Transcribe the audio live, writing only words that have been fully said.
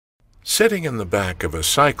Sitting in the back of a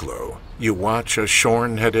cyclo, you watch a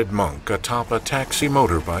shorn-headed monk atop a taxi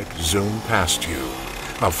motorbike zoom past you,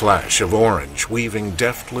 a flash of orange weaving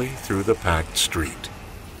deftly through the packed street.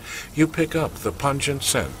 You pick up the pungent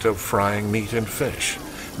scent of frying meat and fish,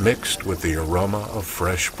 mixed with the aroma of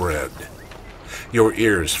fresh bread. Your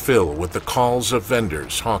ears fill with the calls of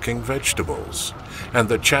vendors hawking vegetables, and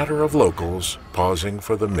the chatter of locals pausing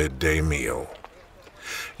for the midday meal.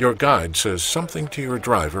 Your guide says something to your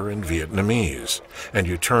driver in Vietnamese, and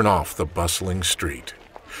you turn off the bustling street.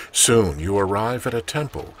 Soon you arrive at a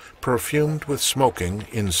temple perfumed with smoking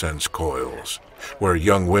incense coils, where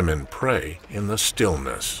young women pray in the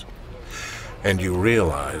stillness. And you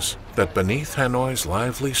realize that beneath Hanoi's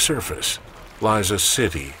lively surface lies a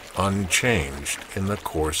city unchanged in the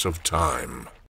course of time.